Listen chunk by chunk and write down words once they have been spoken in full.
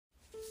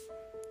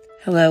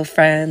Hello,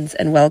 friends,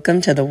 and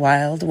welcome to the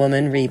Wild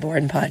Woman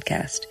Reborn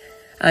podcast.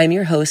 I'm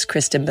your host,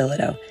 Kristen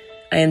Bilodeau.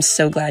 I am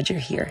so glad you're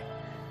here.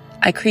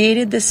 I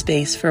created this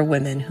space for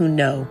women who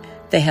know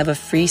they have a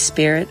free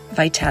spirit,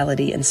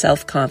 vitality, and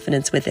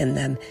self-confidence within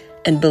them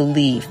and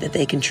believe that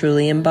they can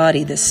truly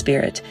embody this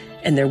spirit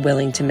and they're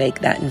willing to make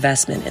that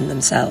investment in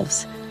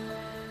themselves.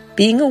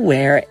 Being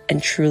aware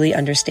and truly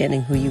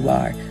understanding who you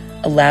are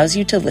allows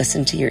you to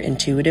listen to your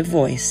intuitive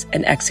voice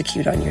and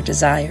execute on your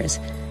desires.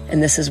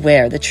 And this is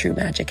where the true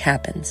magic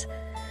happens.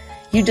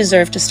 You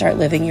deserve to start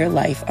living your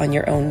life on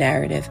your own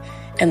narrative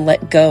and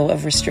let go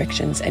of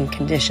restrictions and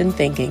conditioned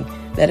thinking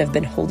that have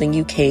been holding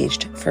you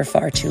caged for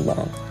far too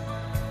long.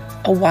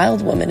 A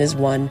wild woman is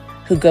one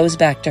who goes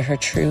back to her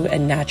true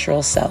and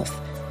natural self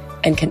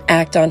and can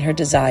act on her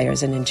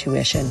desires and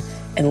intuition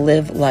and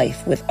live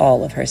life with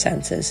all of her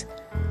senses.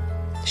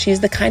 She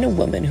is the kind of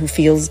woman who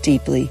feels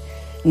deeply,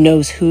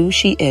 knows who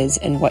she is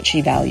and what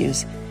she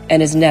values,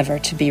 and is never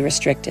to be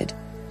restricted.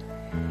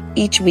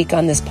 Each week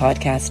on this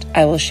podcast,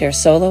 I will share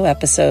solo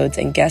episodes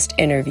and guest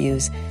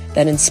interviews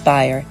that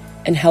inspire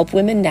and help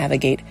women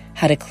navigate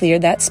how to clear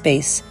that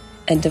space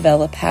and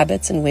develop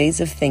habits and ways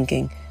of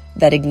thinking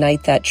that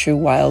ignite that true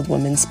wild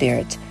woman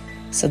spirit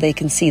so they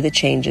can see the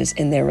changes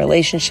in their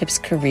relationships,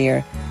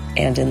 career,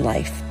 and in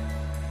life.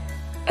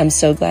 I'm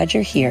so glad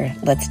you're here.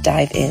 Let's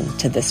dive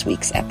into this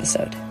week's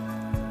episode.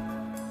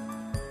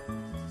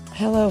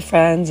 Hello,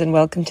 friends, and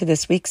welcome to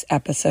this week's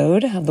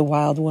episode of the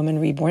Wild Woman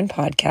Reborn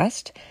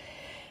podcast.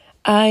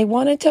 I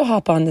wanted to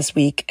hop on this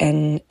week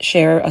and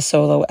share a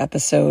solo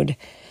episode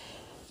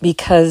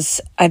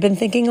because I've been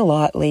thinking a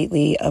lot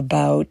lately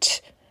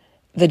about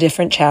the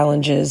different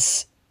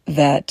challenges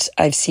that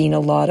I've seen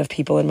a lot of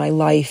people in my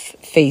life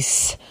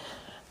face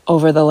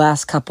over the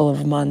last couple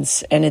of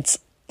months. And it's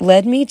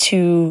led me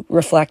to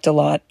reflect a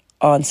lot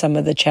on some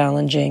of the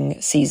challenging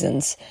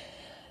seasons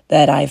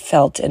that I've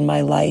felt in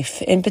my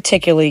life, in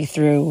particularly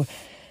through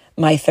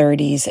my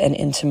 30s and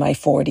into my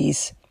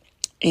 40s.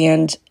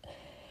 And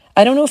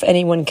I don't know if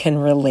anyone can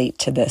relate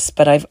to this,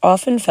 but I've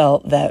often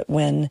felt that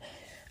when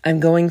I'm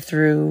going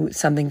through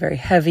something very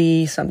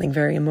heavy, something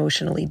very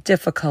emotionally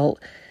difficult,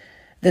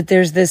 that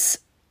there's this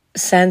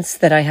sense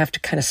that I have to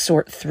kind of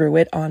sort through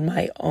it on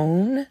my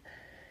own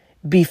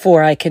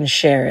before I can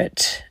share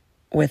it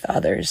with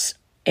others.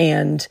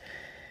 And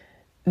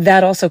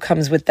that also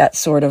comes with that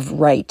sort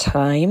of right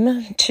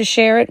time to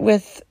share it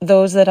with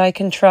those that I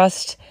can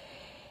trust.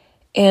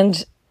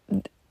 And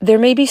there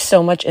may be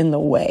so much in the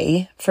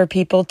way for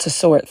people to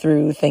sort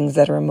through things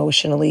that are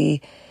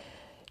emotionally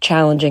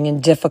challenging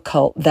and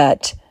difficult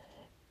that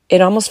it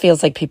almost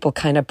feels like people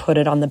kind of put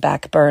it on the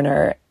back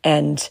burner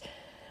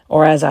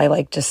or as I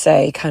like to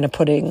say, kind of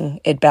putting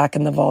it back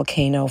in the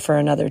volcano for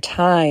another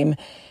time.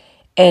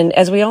 And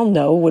as we all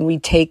know, when we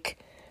take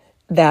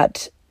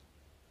that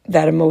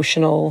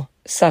emotional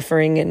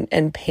suffering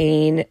and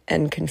pain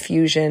and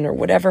confusion or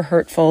whatever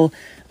hurtful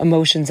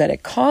emotions that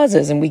it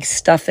causes and we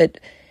stuff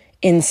it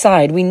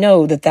inside, we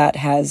know that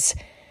has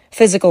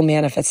physical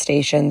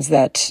manifestations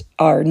that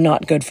are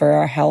not good for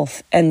our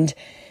health. And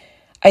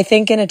I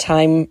think in a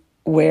time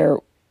where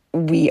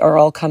we are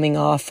all coming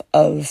off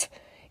of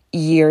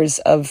years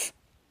of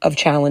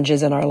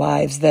challenges in our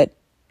lives that,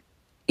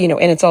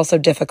 and it's also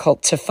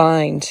difficult to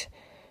find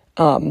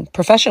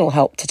professional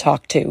help to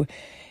talk to,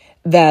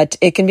 that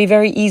it can be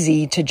very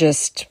easy to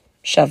just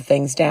shove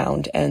things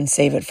down and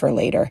save it for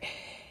later.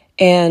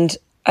 And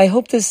I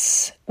hope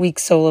this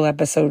week's solo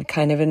episode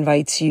kind of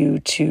invites you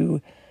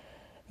to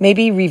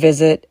maybe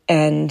revisit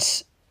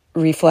and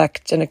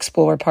reflect and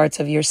explore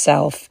parts of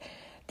yourself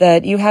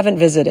that you haven't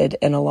visited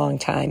in a long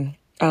time,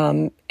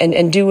 and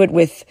do it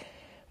with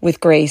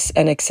grace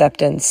and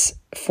acceptance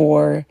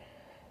for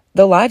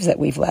the lives that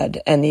we've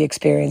led and the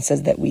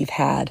experiences that we've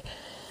had.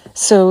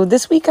 So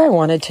this week I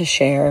wanted to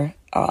share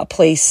a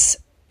place,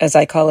 as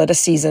I call it, a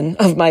season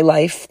of my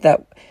life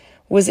that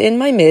was in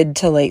my mid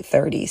to late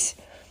 30s.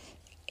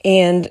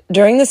 And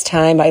during this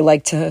time, I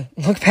like to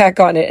look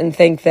back on it and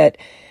think that,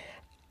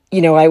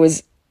 I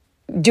was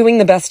doing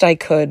the best I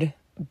could,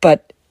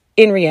 but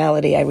in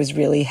reality, I was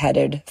really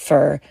headed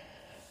for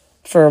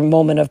a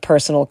moment of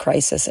personal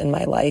crisis in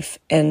my life.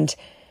 And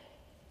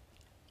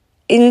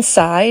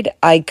inside,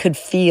 I could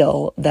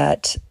feel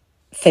that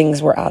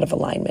things were out of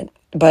alignment,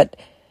 but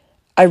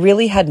I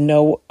really had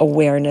no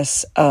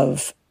awareness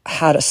of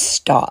how to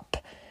stop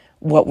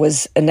what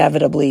was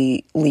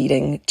inevitably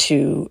leading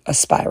to a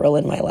spiral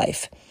in my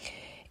life.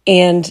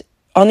 And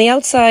on the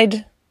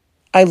outside,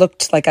 I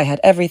looked like I had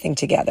everything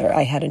together.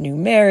 I had a new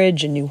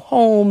marriage, a new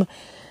home,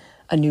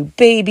 a new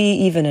baby,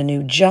 even a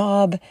new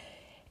job.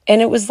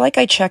 And it was like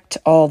I checked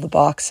all the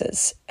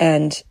boxes.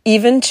 And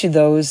even to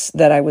those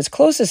that I was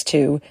closest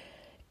to,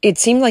 it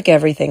seemed like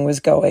everything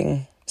was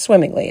going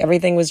swimmingly.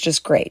 Everything was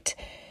just great.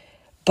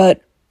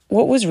 But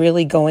what was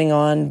really going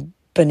on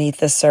beneath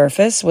the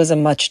surface was a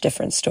much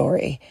different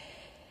story.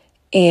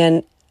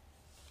 And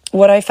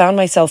what I found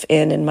myself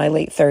in my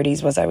late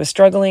 30s was I was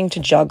struggling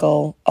to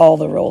juggle all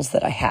the roles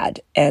that I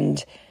had.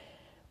 And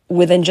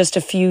within just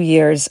a few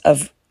years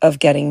of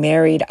getting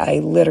married, I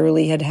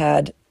literally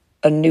had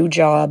a new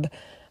job,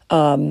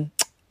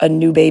 a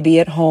new baby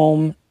at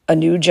home, a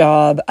new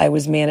job. I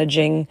was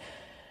managing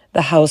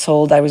the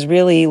household. I was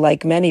really,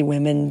 like many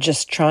women,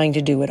 just trying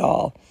to do it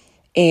all.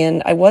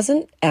 And I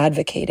wasn't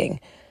advocating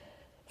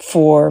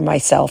for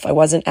myself. I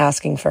wasn't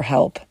asking for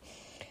help.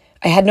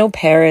 I had no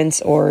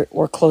parents or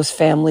close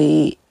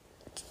family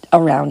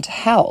around to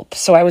help.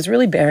 So I was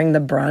really bearing the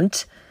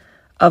brunt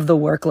of the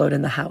workload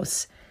in the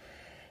house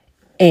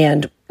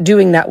and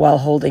doing that while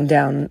holding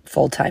down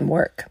full-time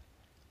work.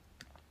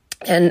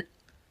 And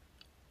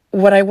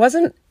what I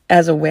wasn't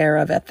as aware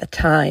of at the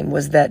time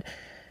was that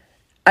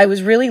I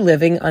was really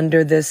living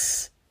under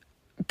this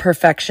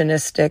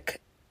perfectionistic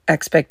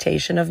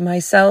expectation of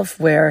myself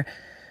where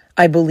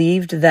I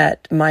believed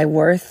that my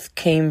worth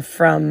came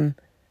from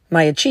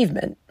my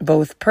achievement,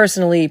 both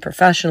personally,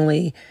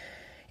 professionally,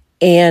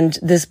 and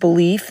this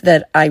belief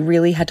that I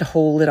really had to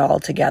hold it all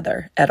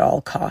together at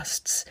all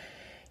costs.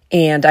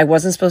 And I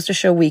wasn't supposed to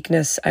show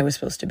weakness. I was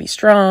supposed to be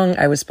strong.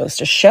 I was supposed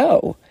to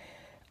show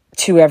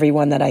to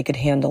everyone that I could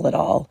handle it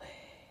all.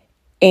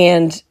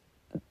 And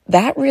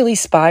that really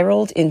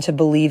spiraled into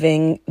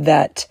believing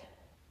that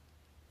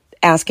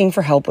asking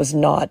for help was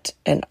not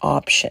an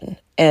option.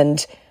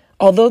 And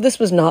although this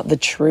was not the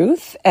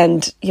truth,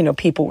 and,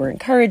 people were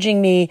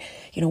encouraging me,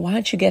 why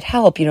don't you get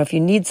help? If you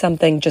need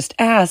something, just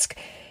ask.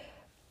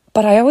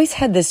 But I always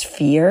had this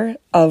fear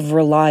of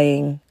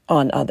relying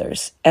on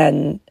others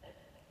and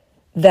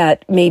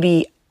that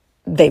maybe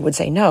they would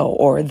say no,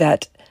 or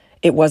that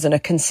it wasn't a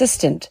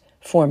consistent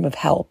form of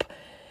help.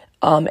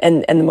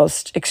 And the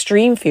most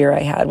extreme fear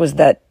I had was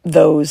that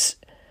those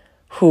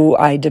who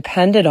I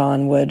depended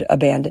on would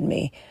abandon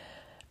me.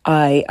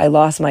 I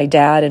lost my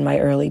dad in my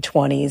early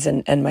 20s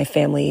and my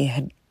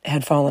family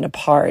had fallen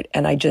apart.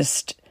 And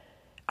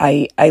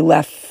I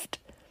left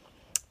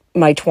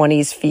my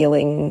 20s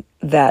feeling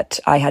that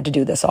I had to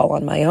do this all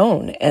on my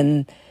own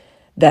and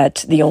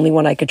that the only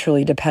one I could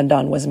truly depend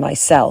on was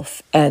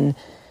myself. And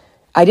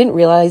I didn't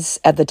realize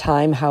at the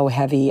time how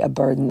heavy a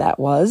burden that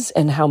was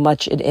and how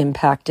much it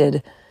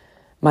impacted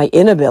my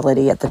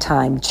inability at the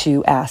time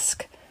to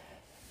ask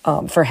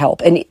for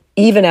help and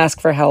even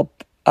ask for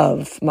help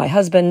of my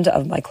husband,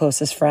 of my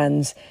closest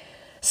friends.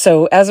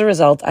 So as a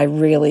result,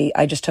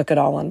 I just took it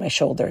all on my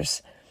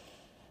shoulders.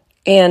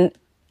 And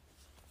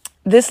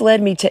this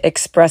led me to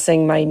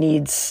expressing my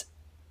needs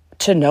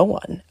to no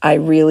one. I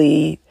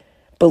really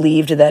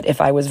believed that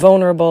if I was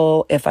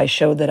vulnerable, if I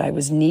showed that I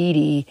was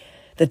needy,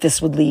 that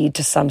this would lead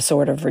to some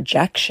sort of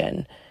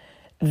rejection,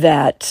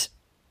 that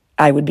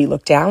I would be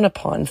looked down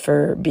upon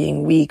for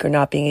being weak or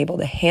not being able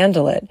to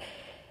handle it.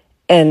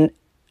 And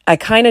I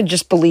kind of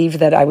just believed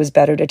that I was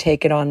better to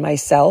take it on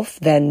myself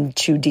than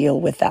to deal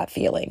with that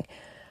feeling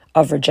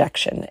of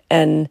rejection.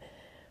 And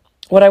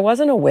what I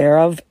wasn't aware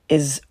of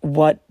is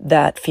what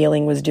that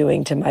feeling was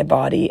doing to my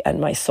body and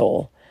my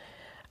soul.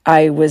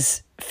 I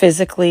was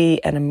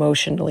physically and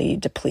emotionally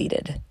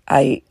depleted.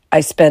 I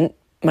spent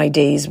my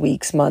days,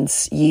 weeks,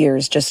 months,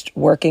 years just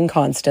working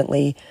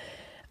constantly.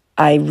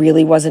 I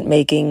really wasn't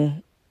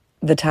making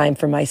the time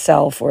for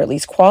myself, or at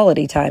least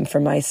quality time for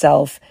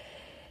myself.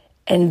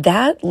 And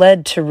that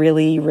led to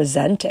really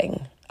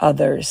resenting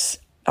others,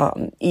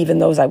 even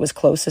those I was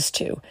closest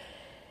to.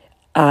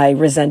 I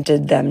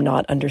resented them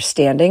not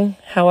understanding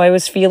how I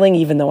was feeling,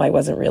 even though I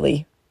wasn't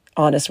really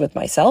honest with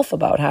myself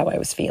about how I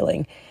was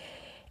feeling.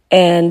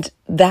 And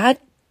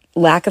that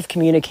lack of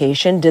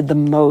communication did the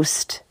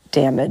most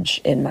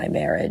damage in my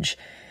marriage.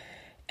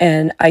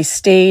 And I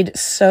stayed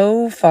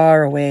so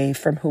far away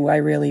from who I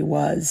really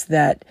was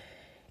that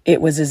it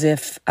was as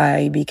if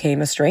I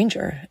became a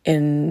stranger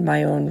in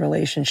my own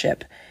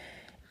relationship.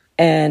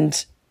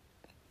 And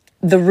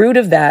the root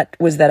of that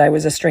was that I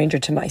was a stranger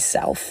to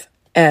myself.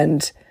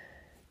 And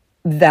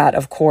that,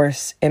 of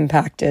course,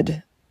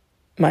 impacted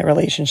my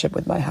relationship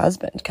with my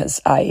husband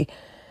because I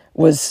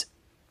was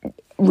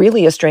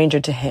really a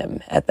stranger to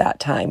him at that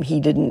time. He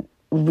didn't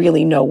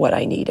really know what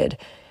I needed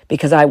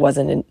because I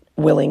wasn't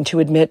willing to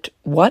admit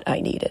what I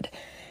needed.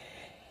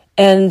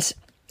 And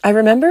I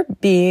remember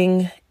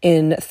being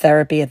in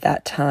therapy at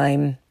that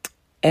time,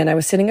 and I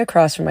was sitting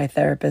across from my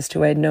therapist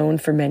who I had known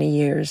for many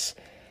years.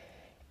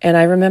 And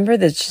I remember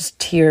that just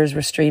tears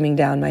were streaming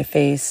down my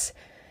face.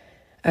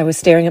 I was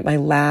staring at my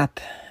lap.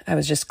 I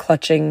was just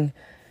clutching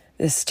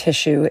this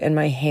tissue in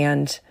my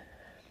hand.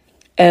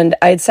 And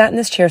I had sat in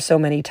this chair so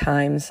many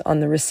times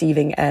on the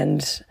receiving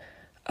end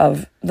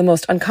of the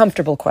most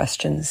uncomfortable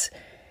questions.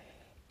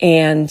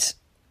 And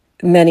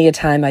many a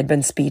time I'd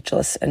been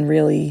speechless and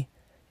really,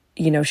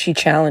 she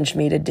challenged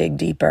me to dig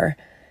deeper.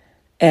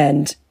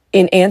 And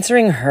in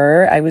answering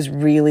her, I was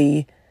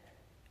really,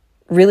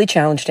 really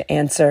challenged to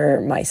answer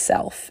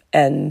myself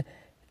and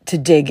to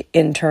dig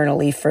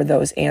internally for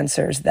those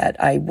answers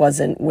that I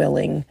wasn't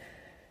willing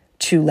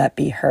to let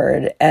be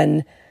heard.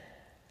 And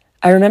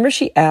I remember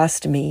she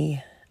asked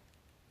me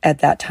at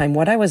that time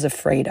what I was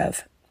afraid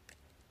of.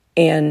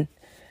 And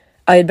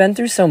I had been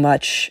through so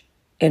much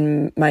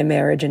in my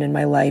marriage and in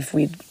my life.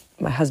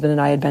 My husband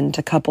and I had been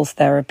to couples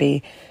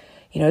therapy.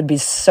 It'd be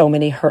so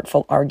many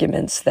hurtful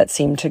arguments that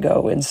seemed to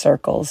go in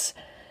circles.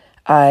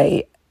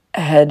 I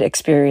had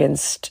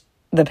experienced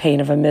the pain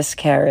of a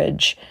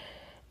miscarriage.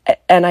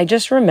 And I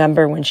just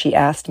remember when she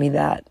asked me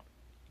that,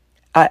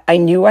 I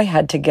knew I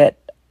had to get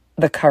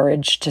the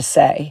courage to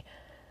say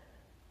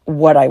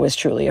what I was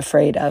truly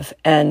afraid of.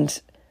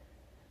 And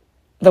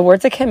the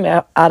words that came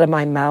out of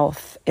my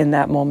mouth in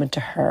that moment to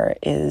her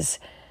is,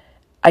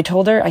 I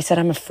told her, I said,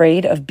 I'm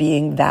afraid of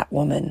being that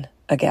woman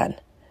again.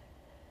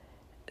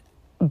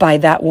 By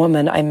that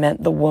woman, I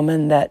meant the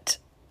woman that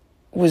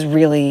was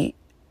really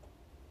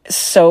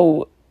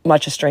so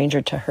much a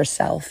stranger to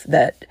herself,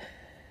 that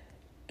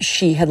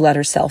she had let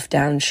herself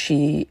down.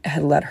 She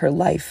had let her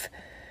life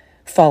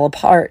fall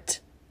apart.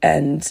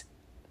 And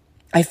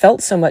I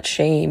felt so much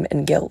shame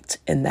and guilt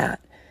in that.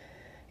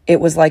 It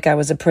was like I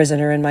was a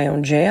prisoner in my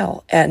own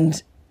jail.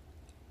 And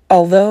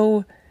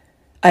although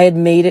I had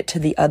made it to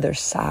the other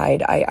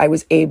side, I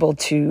was able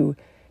to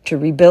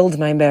rebuild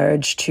my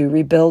marriage, to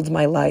rebuild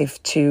my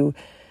life, to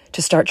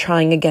start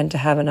trying again to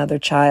have another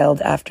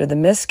child after the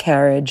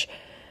miscarriage.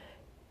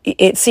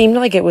 It seemed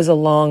like it was a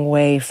long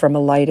way from a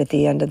light at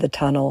the end of the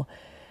tunnel.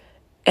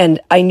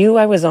 And I knew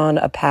I was on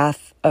a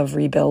path of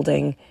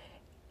rebuilding.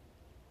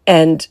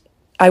 And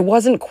I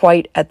wasn't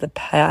quite at the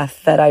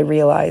path that I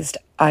realized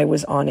I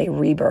was on a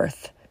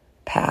rebirth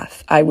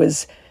path. I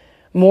was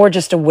more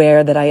just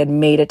aware that I had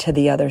made it to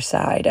the other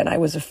side, and I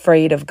was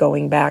afraid of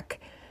going back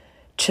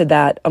to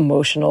that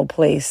emotional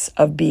place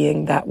of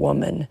being that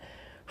woman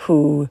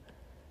whose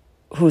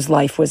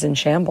life was in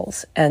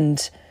shambles.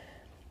 And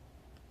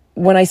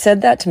when I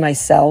said that to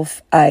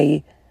myself,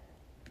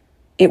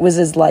 it was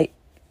as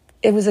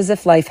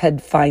if life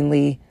had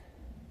finally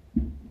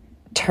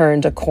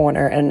turned a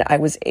corner, and I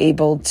was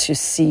able to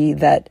see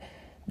that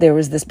there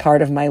was this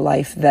part of my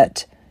life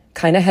that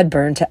kind of had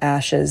burned to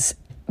ashes,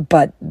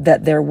 but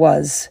that there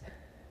was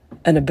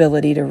an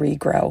ability to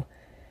regrow.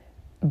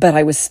 But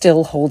I was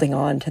still holding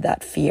on to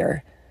that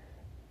fear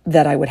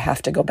that I would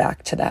have to go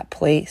back to that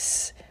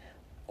place,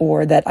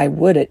 or that I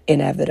would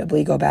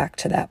inevitably go back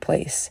to that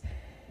place.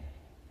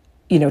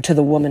 You know, to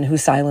the woman who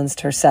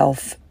silenced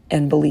herself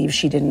and believed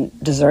she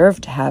didn't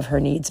deserve to have her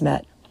needs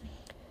met.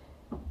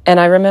 And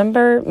I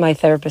remember my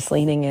therapist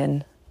leaning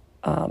in.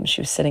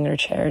 She was sitting in her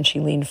chair, and she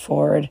leaned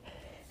forward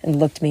and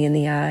looked me in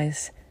the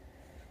eyes.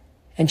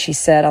 And she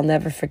said, I'll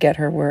never forget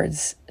her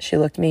words. She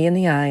looked me in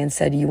the eye and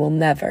said, you will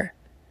never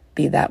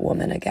be that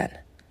woman again.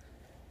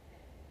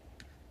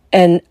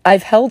 And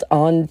I've held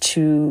on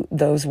to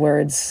those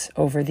words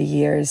over the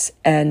years.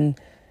 And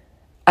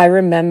I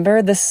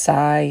remember the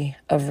sigh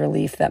of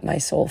relief that my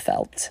soul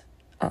felt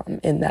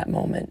in that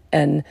moment.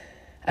 And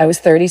I was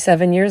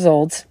 37 years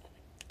old,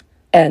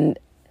 and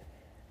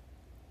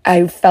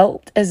I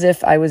felt as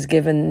if I was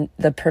given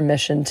the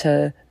permission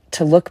to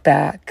look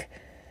back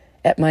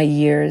at my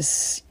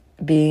years,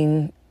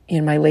 being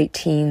in my late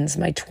teens,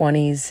 my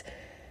 20s,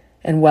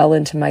 and well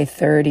into my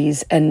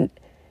 30s,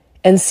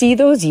 and see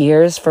those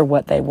years for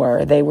what they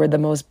were. They were the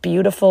most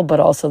beautiful,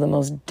 but also the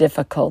most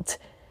difficult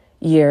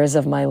years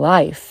of my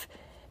life.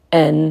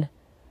 And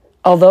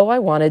although I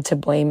wanted to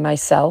blame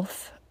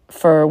myself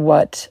for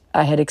what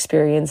I had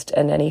experienced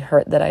and any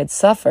hurt that I had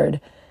suffered,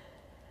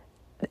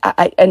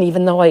 and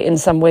even though I in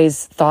some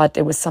ways thought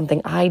it was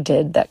something I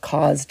did that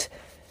caused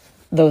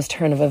those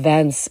turn of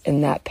events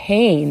and that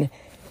pain,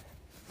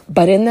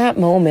 but in that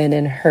moment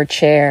in her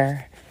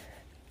chair,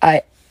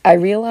 I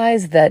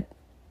realized that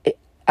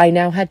I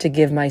now had to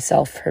give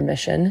myself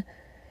permission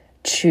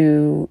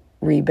to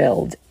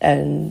rebuild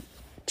and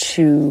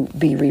to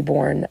be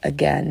reborn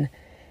again.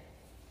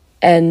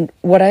 And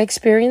what I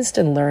experienced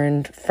and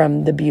learned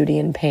from the beauty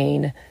and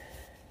pain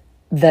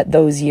that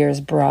those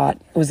years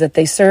brought was that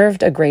they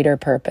served a greater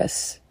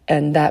purpose.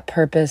 And that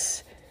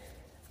purpose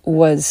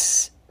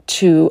was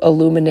to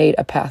illuminate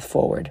a path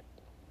forward.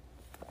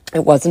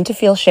 It wasn't to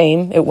feel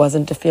shame. It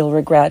wasn't to feel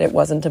regret. It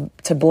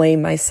wasn't to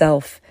blame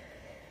myself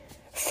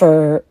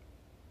for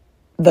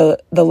the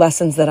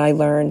lessons that I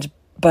learned,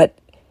 but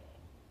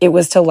it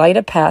was to light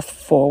a path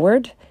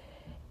forward.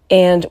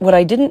 And what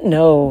I didn't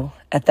know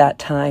at that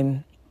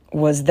time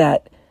was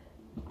that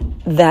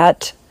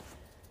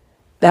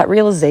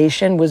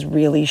realization was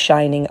really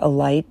shining a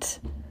light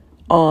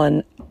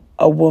on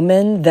a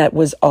woman that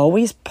was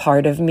always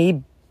part of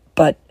me,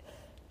 but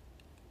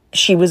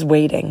she was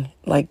waiting,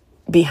 like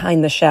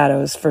behind the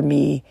shadows, for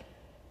me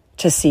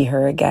to see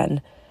her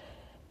again.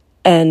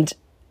 And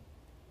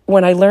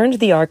when I learned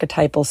the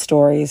archetypal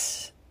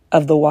stories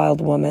of the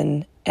wild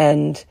woman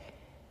and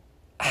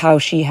how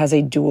she has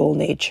a dual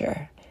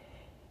nature,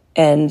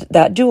 and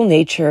that dual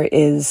nature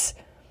is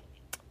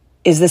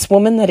this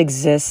woman that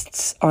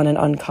exists on an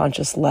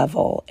unconscious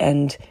level,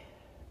 and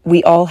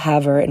we all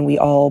have her and we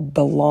all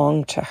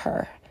belong to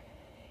her.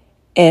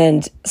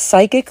 And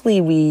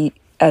psychically, we,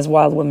 as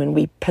wild women,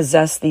 we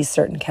possess these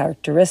certain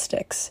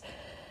characteristics.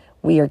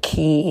 We are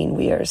keen,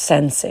 we are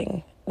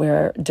sensing,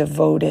 we're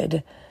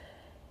devoted.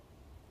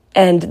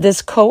 And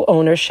this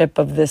co-ownership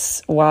of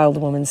this wild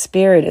woman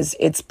spirit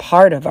it's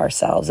part of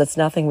ourselves. It's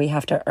nothing we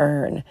have to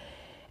earn.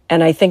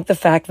 And I think the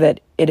fact that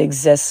it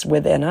exists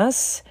within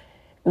us,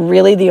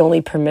 really the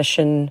only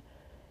permission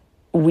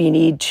we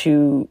need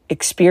to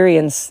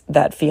experience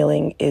that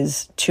feeling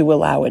is to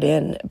allow it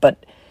in.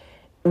 But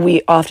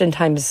we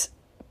oftentimes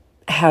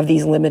have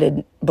these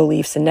limited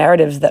beliefs and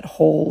narratives that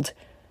hold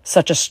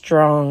such a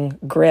strong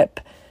grip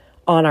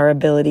on our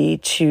ability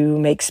to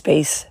make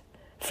space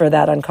for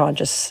that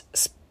unconscious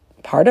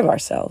part of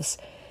ourselves.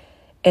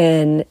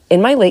 And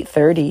in my late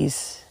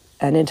 30s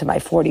and into my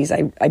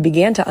 40s, I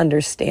began to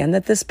understand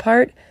that this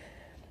part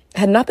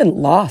had not been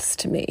lost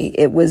to me.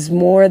 It was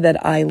more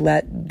that I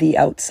let the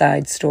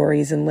outside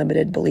stories and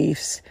limited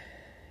beliefs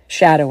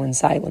shadow and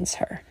silence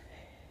her.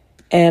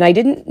 And I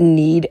didn't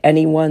need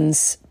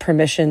anyone's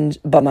permission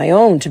but my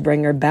own to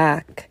bring her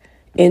back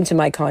into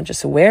my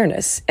conscious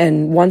awareness.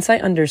 And once I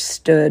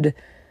understood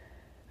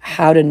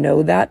how to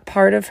know that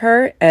part of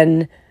her,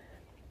 and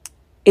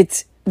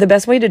it's the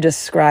best way to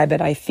describe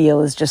it, I feel,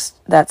 is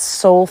just that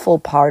soulful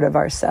part of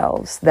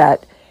ourselves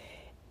that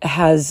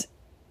has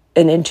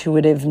an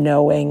intuitive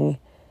knowing.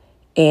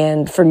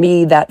 And for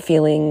me, that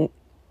feeling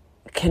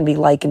can be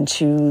likened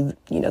to,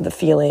 the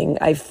feeling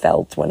I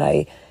felt when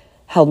I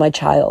held my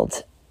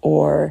child,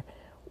 or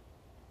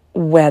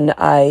when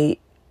I,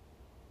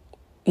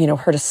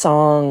 heard a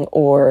song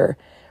or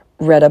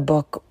read a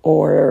book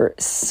or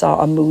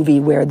saw a movie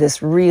where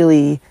this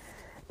really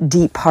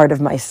deep part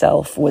of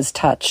myself was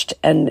touched.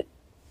 And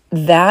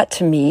that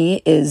to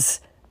me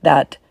is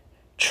that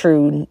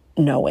true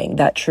knowing,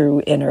 that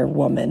true inner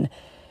woman.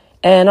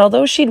 And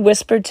although she'd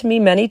whispered to me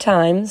many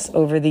times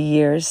over the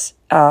years,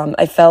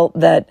 I felt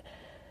that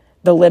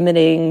the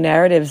limiting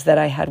narratives that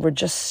I had were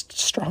just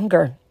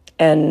stronger.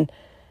 And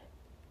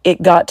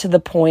it got to the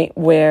point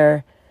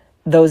where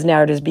those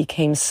narratives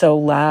became so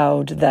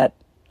loud that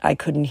I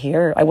couldn't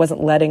hear. I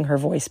wasn't letting her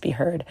voice be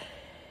heard.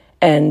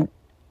 And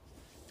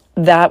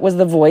that was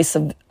the voice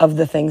of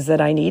the things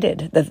that I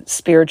needed, the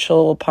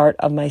spiritual part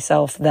of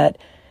myself that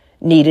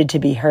needed to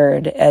be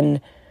heard. And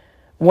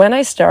when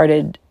I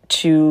started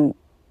to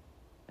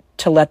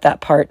let that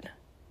part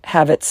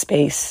have its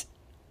space,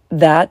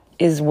 that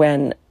is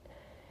when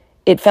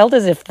it felt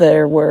as if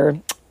there were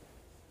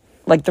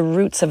like the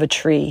roots of a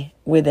tree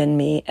within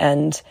me,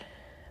 and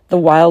the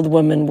wild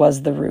woman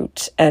was the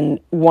root. And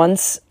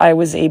once I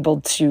was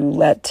able to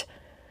let,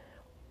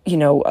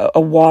 a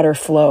water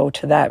flow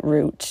to that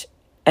root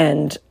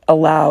and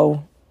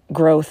allow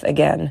growth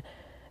again,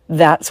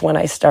 that's when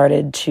I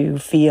started to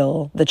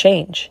feel the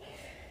change.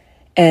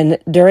 And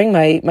during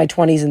my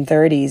 20s and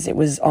 30s, it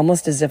was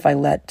almost as if I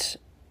let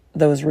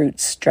those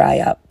roots dry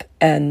up,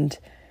 and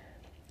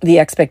the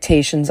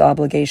expectations,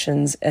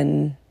 obligations,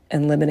 and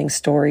limiting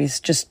stories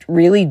just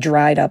really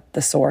dried up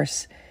the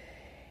source.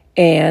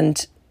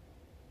 And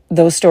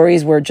those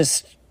stories were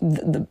just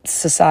the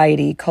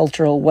society,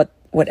 cultural, what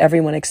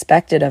everyone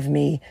expected of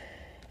me.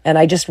 And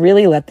I just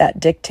really let that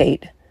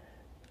dictate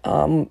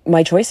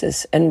my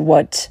choices and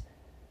what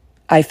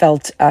I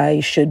felt I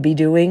should be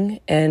doing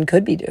and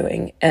could be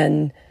doing.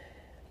 And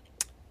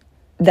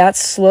that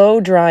slow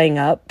drying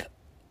up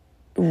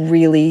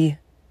really,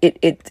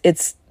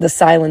 it's the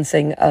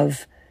silencing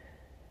of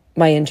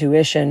my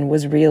intuition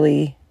was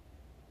really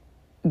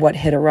what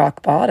hit a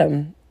rock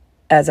bottom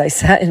as I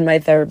sat in my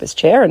therapist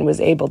chair and was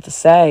able to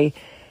say,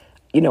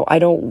 I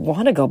don't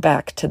want to go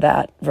back to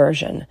that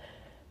version.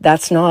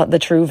 That's not the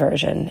true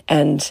version.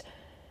 And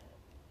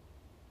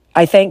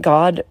I thank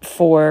God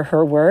for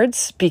her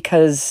words,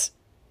 because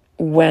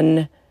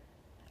when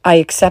I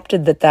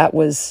accepted that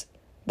was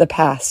the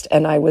past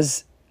and I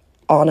was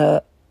on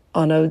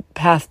a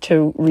path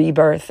to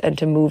rebirth and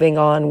to moving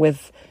on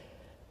with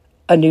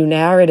a new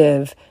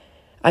narrative,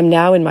 I'm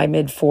now in my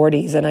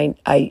mid-40s, and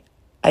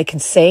I can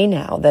say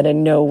now that I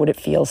know what it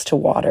feels to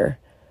water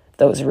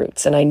those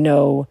roots. And I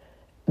know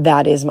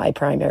that is my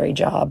primary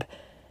job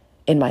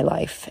in my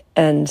life.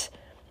 And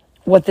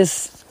what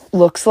this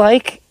looks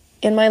like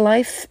in my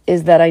life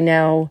is that I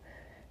now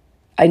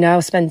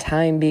spend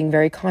time being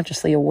very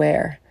consciously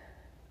aware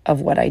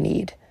of what I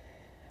need.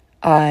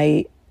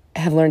 I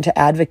have learned to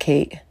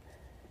advocate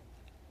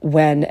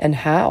when and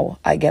how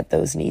I get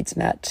those needs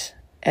met,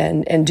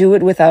 and do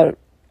it without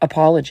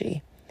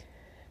apology.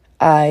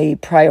 I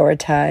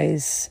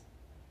prioritize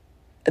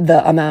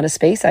the amount of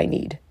space I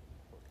need.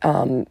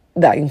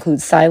 That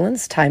includes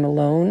silence, time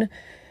alone,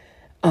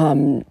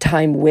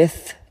 time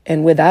with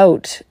and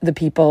without the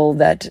people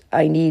that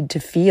I need to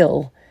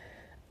feel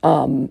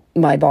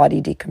my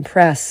body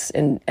decompress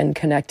and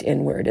connect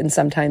inward. And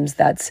sometimes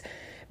that's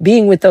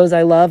being with those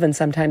I love, and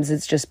sometimes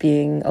it's just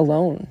being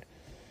alone.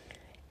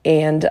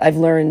 And I've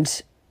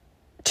learned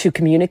to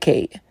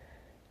communicate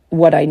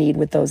what I need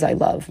with those I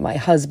love, my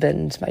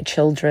husband, my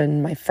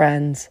children, my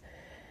friends.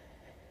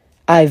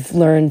 I've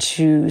learned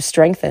to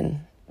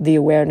strengthen the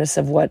awareness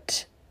of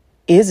what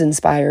is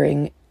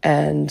inspiring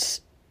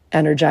and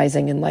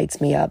energizing and lights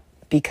me up,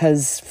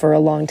 because for a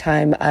long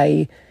time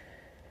I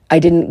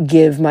didn't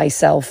give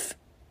myself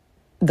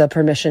the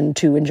permission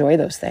to enjoy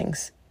those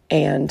things,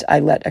 and I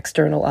let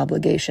external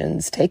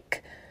obligations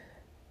take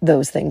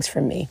those things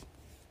from me.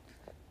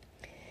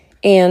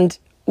 And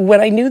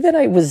when I knew that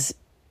I was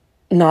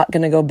not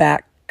going to go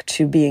back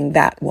to being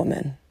that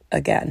woman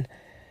again,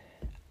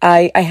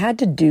 I had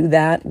to do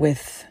that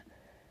with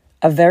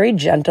a very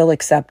gentle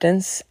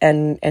acceptance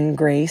and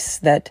grace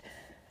that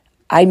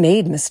I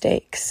made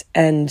mistakes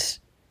and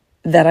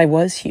that I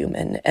was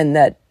human and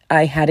that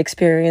I had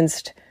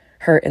experienced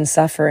hurt and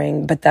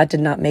suffering, but that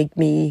did not make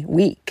me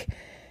weak.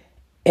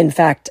 In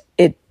fact,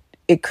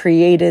 it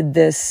created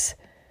this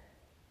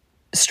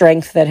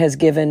strength that has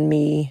given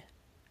me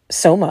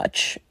so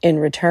much in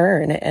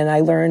return. And I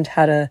learned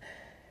how to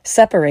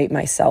separate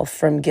myself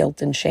from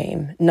guilt and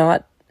shame,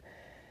 not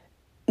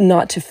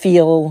to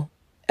feel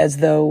as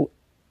though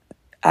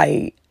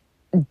I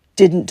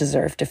didn't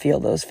deserve to feel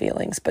those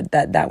feelings, but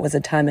that was a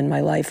time in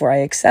my life where I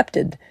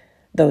accepted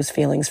those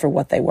feelings for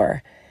what they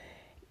were.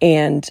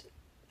 And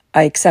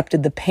I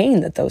accepted the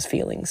pain that those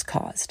feelings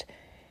caused.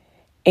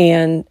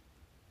 And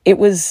it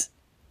was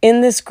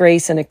in this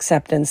grace and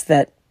acceptance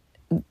that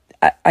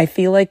I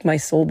feel like my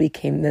soul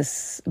became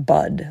this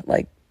bud,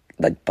 like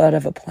bud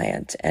of a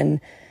plant. And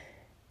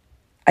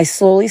I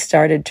slowly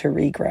started to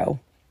regrow.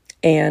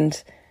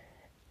 And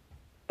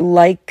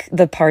like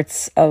the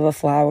parts of a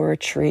flower or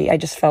tree, I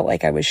just felt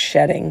like I was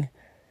shedding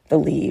the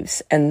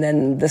leaves. And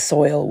then the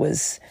soil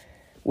was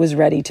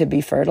ready to be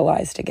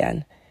fertilized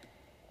again.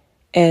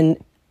 And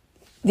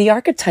the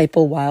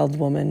archetypal wild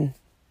woman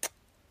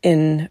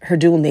in her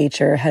dual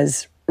nature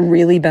has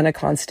really been a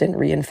constant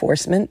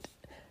reinforcement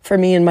for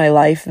me in my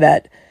life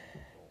that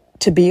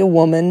to be a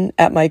woman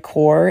at my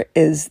core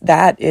is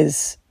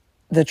the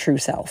true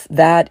self.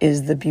 That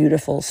is the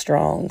beautiful,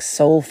 strong,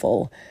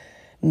 soulful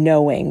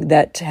knowing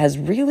that has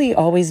really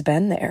always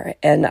been there.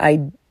 And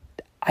I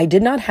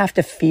did not have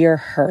to fear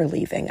her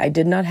leaving. I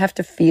did not have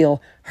to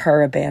feel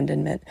her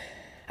abandonment.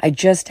 I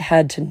just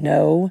had to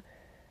know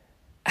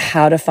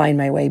how to find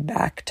my way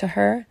back to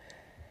her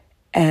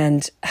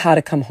and how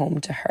to come home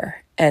to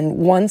her. And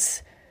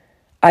once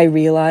I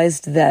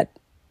realized that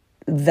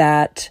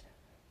was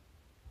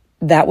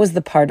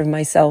the part of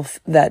myself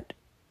that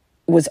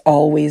was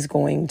always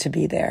going to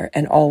be there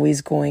and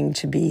always going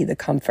to be the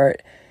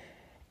comfort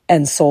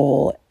and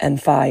soul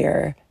and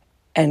fire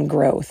and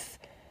growth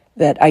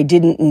that I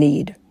didn't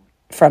need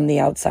from the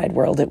outside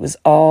world. It was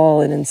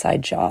all an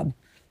inside job.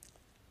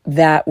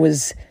 That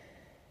was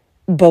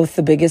both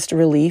the biggest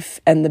relief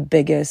and the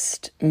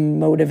biggest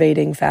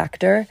motivating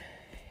factor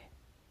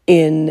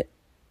in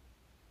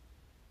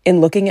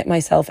looking at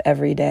myself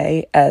every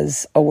day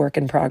as a work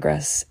in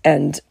progress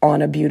and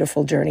on a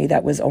beautiful journey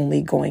that was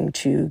only going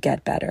to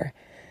get better.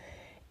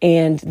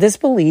 And this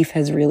belief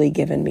has really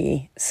given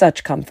me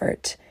such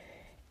comfort.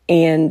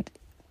 And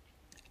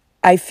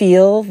I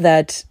feel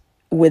that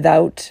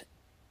without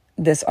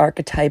this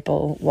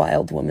archetypal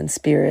wild woman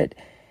spirit,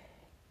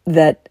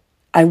 that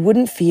I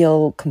wouldn't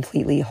feel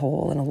completely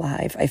whole and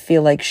alive. I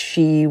feel like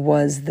she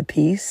was the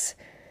piece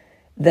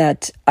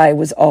that I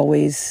was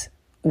always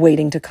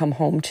waiting to come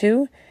home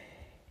to.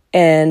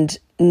 And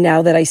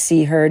now that I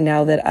see her,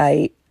 now that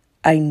I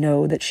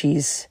know that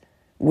she's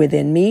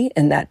within me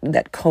and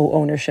that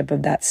co-ownership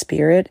of that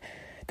spirit,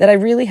 that I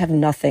really have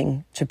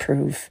nothing to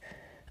prove.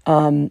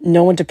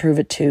 No one to prove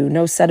it to,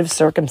 no set of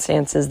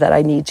circumstances that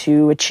I need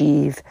to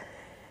achieve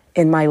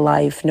in my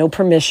life, no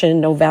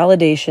permission, no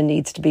validation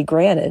needs to be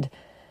granted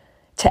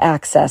to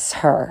access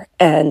her.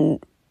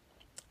 And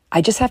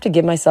I just have to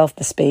give myself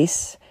the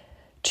space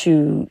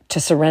to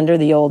surrender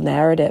the old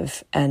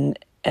narrative. And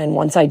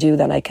once I do,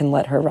 then I can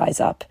let her rise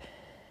up.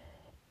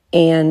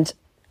 And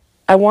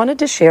I wanted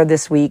to share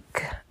this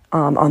week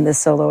on this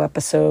solo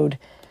episode,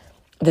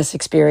 this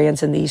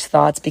experience and these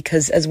thoughts,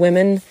 because as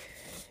women,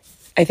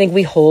 I think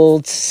we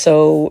hold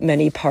so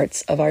many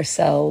parts of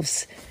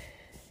ourselves,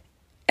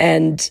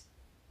 and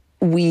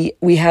we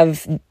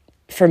have,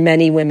 for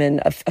many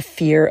women, a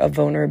fear of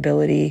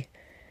vulnerability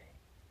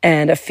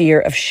and a fear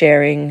of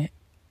sharing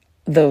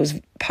those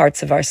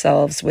parts of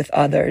ourselves with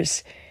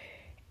others.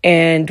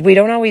 And we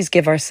don't always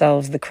give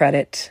ourselves the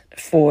credit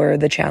for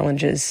the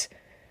challenges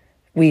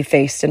we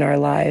faced in our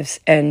lives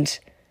and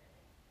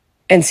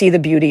see the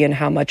beauty in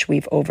how much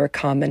we've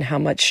overcome and how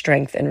much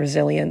strength and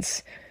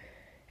resilience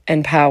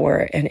and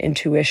power and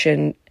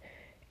intuition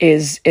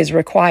is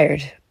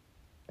required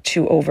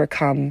to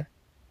overcome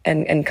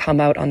and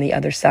come out on the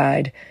other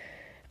side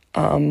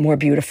more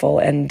beautiful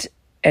and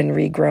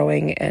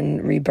regrowing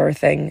and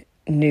rebirthing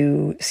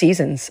new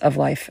seasons of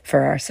life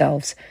for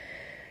ourselves.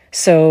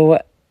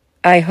 So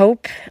I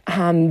hope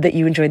that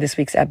you enjoyed this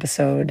week's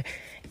episode,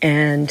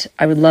 and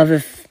I would love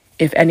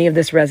if any of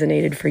this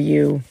resonated for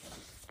you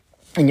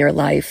in your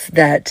life,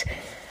 that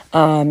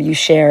you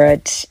share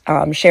it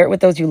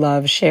with those you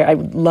love. I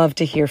would love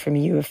to hear from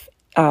you if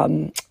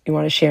you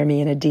want to share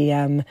me in a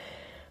DM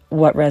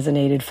what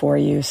resonated for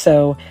you.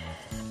 So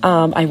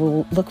I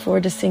will look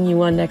forward to seeing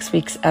you on next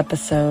week's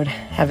episode.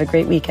 Have a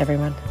great week,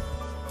 everyone.